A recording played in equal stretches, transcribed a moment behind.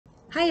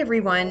Hi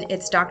everyone,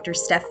 it's Dr.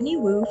 Stephanie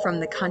Wu from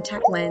the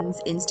Contact Lens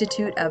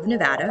Institute of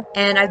Nevada,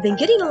 and I've been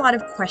getting a lot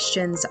of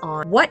questions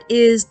on what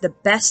is the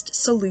best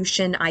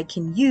solution I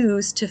can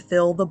use to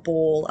fill the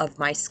bowl of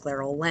my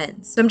scleral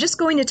lens. So I'm just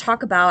going to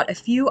talk about a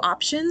few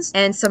options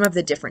and some of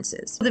the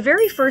differences. The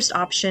very first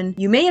option,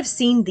 you may have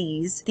seen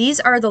these. These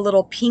are the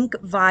little pink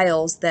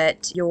vials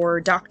that your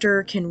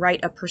doctor can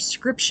write a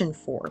prescription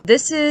for.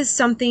 This is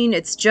something,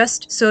 it's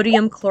just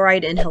sodium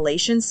chloride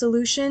inhalation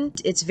solution.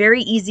 It's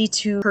very easy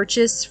to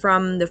purchase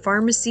from the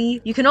pharmacy.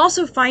 You can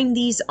also find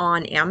these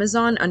on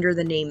Amazon under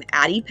the name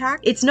Addipack.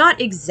 It's not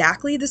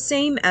exactly the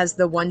same as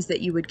the ones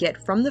that you would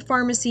get from the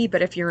pharmacy,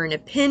 but if you're in a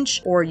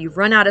pinch or you've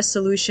run out of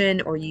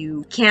solution or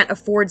you can't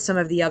afford some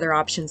of the other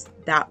options,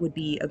 that would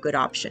be a good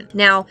option.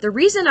 Now, the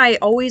reason I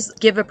always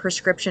give a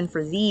prescription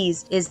for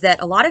these is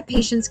that a lot of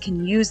patients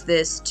can use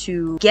this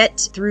to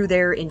get through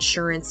their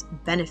insurance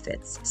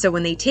benefits. So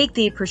when they take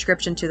the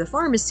prescription to the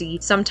pharmacy,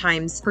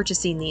 sometimes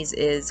purchasing these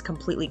is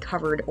completely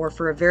covered or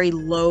for a very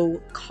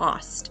low cost.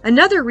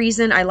 Another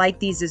reason I like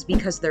these is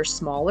because they're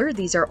smaller.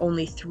 These are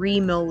only 3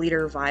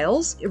 milliliter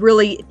vials.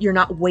 Really, you're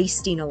not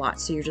wasting a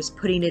lot, so you're just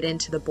putting it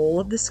into the bowl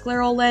of the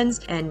scleral lens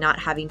and not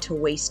having to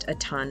waste a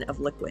ton of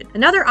liquid.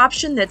 Another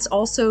option that's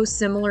also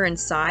similar in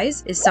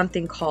size is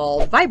something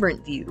called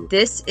VibrantVue.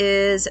 This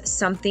is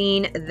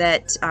something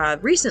that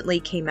recently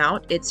came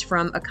out. It's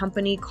from a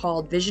company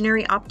called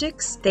Visionary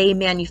Optics. They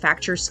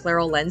manufacture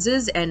scleral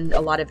lenses and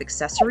a lot of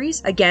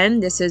accessories. Again,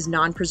 this is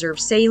non-preserved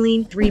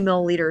saline, 3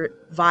 milliliter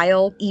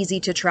vial, easy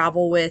to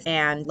travel with,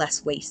 and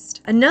less waste.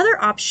 Another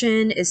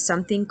option is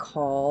something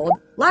called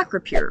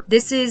Lacri Pure.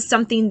 This is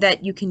something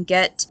that you can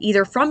get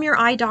either from your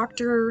eye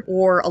doctor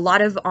or a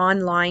lot of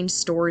online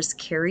stores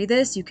carry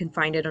this. You can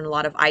find it on a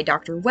lot of eye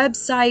doctor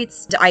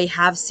websites. I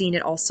have seen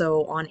it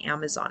also on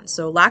Amazon.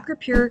 So Lacri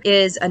Pure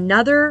is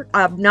another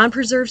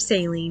non-preserved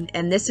saline,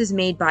 and this is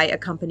made by a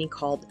company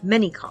called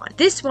Magna Cum.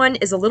 This one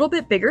is a little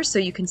bit bigger, so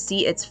you can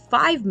see it's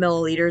 5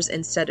 milliliters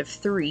instead of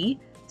 3.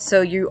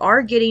 So you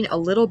are getting a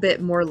little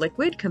bit more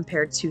liquid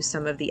compared to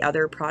some of the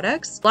other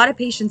products. A lot of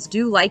patients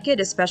do like it,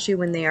 especially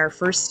when they are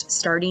first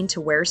starting to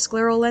wear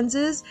scleral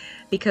lenses,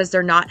 because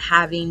they're not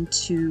having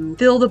to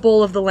fill the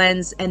bowl of the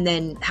lens and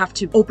then have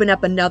to open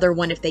up another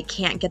one if they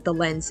can't get the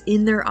lens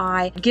in their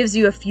eye. It gives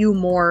you a few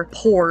more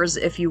pores,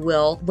 if you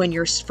will, when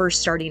you're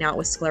first starting out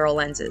with scleral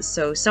lenses.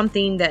 So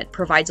something that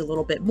provides a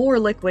little bit more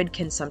liquid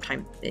can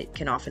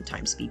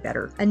oftentimes be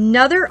better.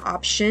 Another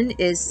option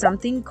is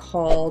something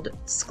called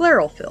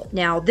ScleralFil.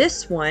 Now,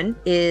 this one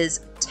is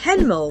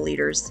 10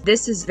 milliliters.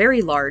 This is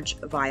very large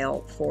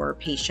vial for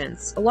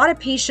patients. A lot of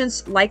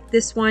patients like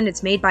this one.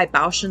 It's made by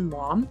Bausch &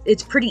 Lomb.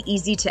 It's pretty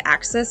easy to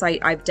access.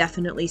 I've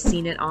definitely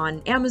seen it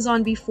on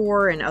Amazon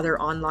before and other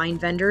online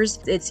vendors.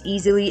 It's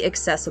easily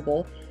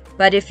accessible.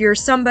 But if you're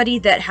somebody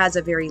that has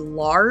a very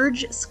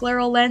large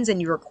scleral lens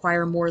and you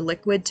require more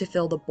liquid to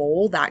fill the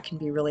bowl, that can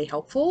be really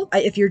helpful.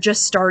 If you're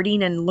just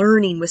starting and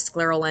learning with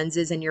scleral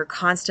lenses and you're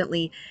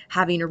constantly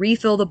having to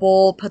refill the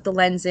bowl, put the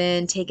lens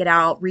in, take it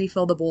out,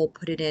 refill the bowl,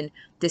 put it in,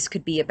 this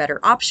could be a better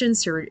option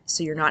so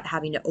you're not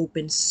having to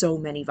open so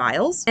many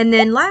vials. And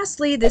then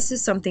lastly, this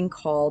is something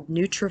called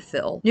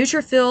NutriFIll.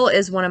 NutriFIll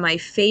is one of my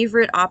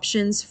favorite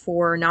options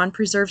for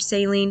non-preserved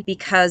saline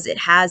because it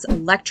has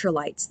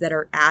electrolytes that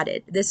are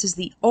added. This is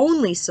the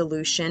only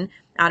solution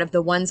out of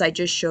the ones I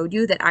just showed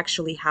you that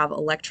actually have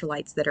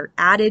electrolytes that are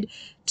added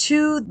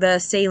to the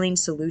saline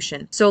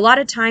solution. So a lot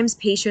of times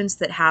patients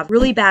that have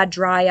really bad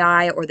dry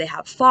eye or they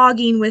have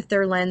fogging with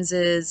their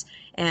lenses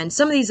and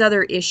some of these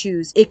other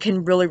issues, it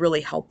can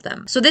really help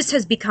them. So this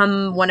has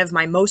become one of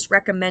my most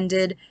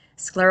recommended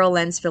scleral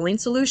lens filling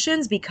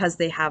solutions because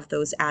they have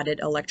those added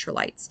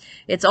electrolytes.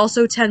 It's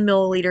also 10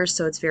 milliliters,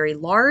 so it's very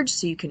large,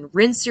 so you can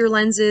rinse your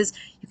lenses,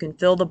 you can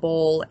fill the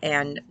bowl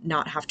and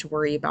not have to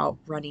worry about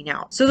running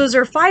out. So those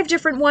are 5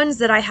 different ones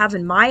that I have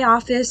in my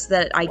office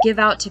that I give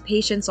out to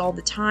patients all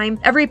the time.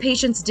 Every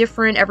patient's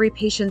different, every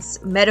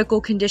patient's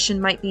medical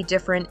condition might be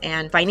different,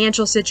 and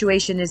financial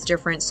situation is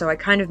different, so I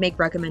kind of make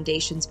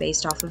recommendations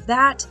based off of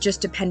that, just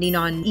depending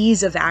on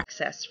ease of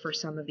access for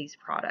some of these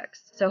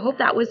products. So hope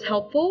that was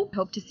helpful.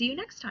 Hope to see you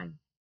next time.